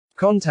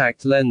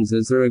Contact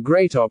lenses are a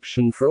great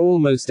option for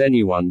almost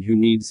anyone who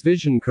needs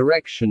vision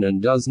correction and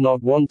does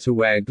not want to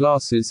wear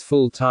glasses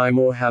full-time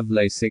or have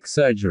LASIK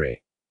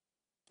surgery.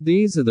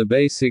 These are the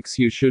basics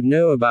you should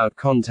know about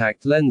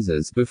contact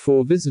lenses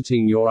before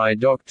visiting your eye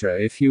doctor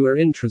if you are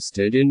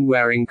interested in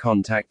wearing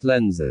contact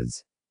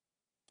lenses.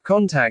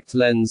 Contact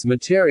lens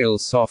material.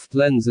 Soft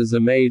lenses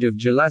are made of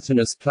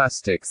gelatinous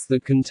plastics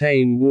that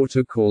contain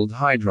water called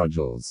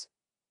hydrogels.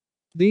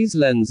 These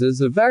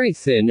lenses are very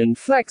thin and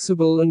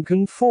flexible and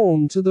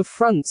conform to the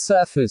front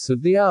surface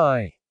of the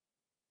eye.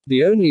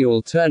 The only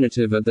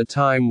alternative at the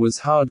time was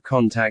hard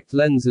contact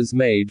lenses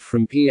made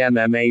from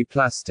PMMA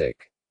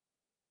plastic.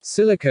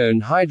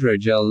 Silicone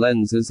hydrogel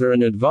lenses are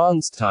an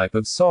advanced type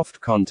of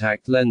soft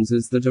contact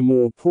lenses that are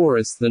more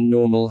porous than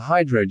normal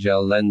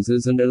hydrogel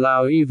lenses and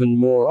allow even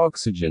more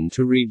oxygen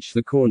to reach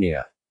the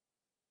cornea.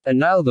 And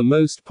now the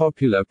most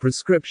popular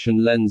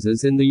prescription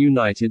lenses in the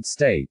United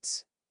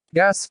States.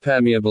 Gas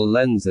permeable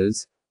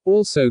lenses,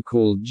 also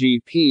called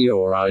GP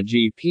or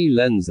RGP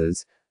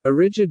lenses, are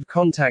rigid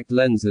contact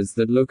lenses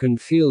that look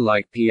and feel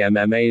like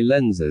PMMA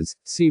lenses,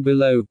 see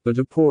below, but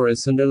are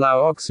porous and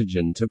allow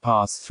oxygen to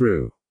pass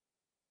through.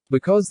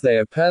 Because they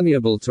are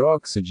permeable to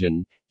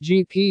oxygen,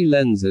 GP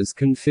lenses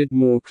can fit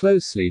more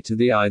closely to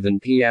the eye than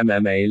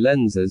PMMA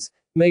lenses,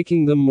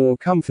 making them more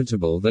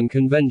comfortable than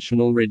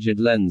conventional rigid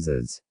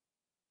lenses.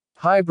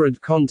 Hybrid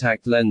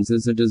contact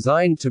lenses are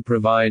designed to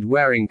provide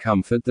wearing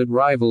comfort that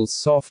rivals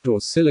soft or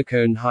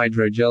silicone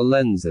hydrogel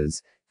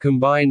lenses,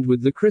 combined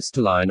with the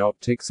crystalline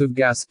optics of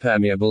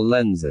gas-permeable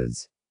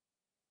lenses.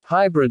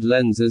 Hybrid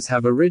lenses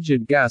have a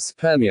rigid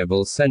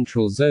gas-permeable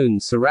central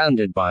zone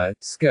surrounded by a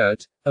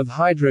skirt of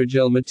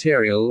hydrogel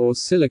material or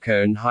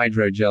silicone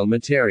hydrogel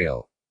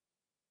material.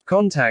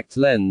 Contact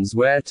lens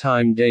wear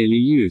time. Daily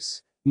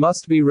use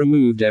must be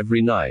removed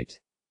every night.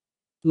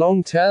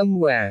 Long-term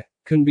wear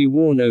can be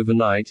worn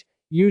overnight,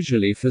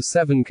 usually for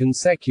 7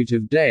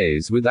 consecutive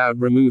days without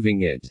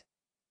removing it.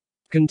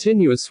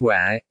 Continuous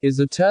wear is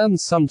a term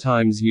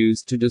sometimes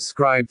used to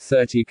describe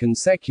 30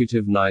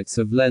 consecutive nights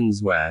of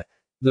lens wear,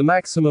 the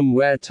maximum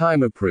wear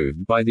time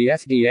approved by the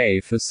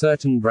FDA for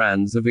certain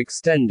brands of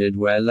extended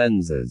wear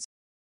lenses.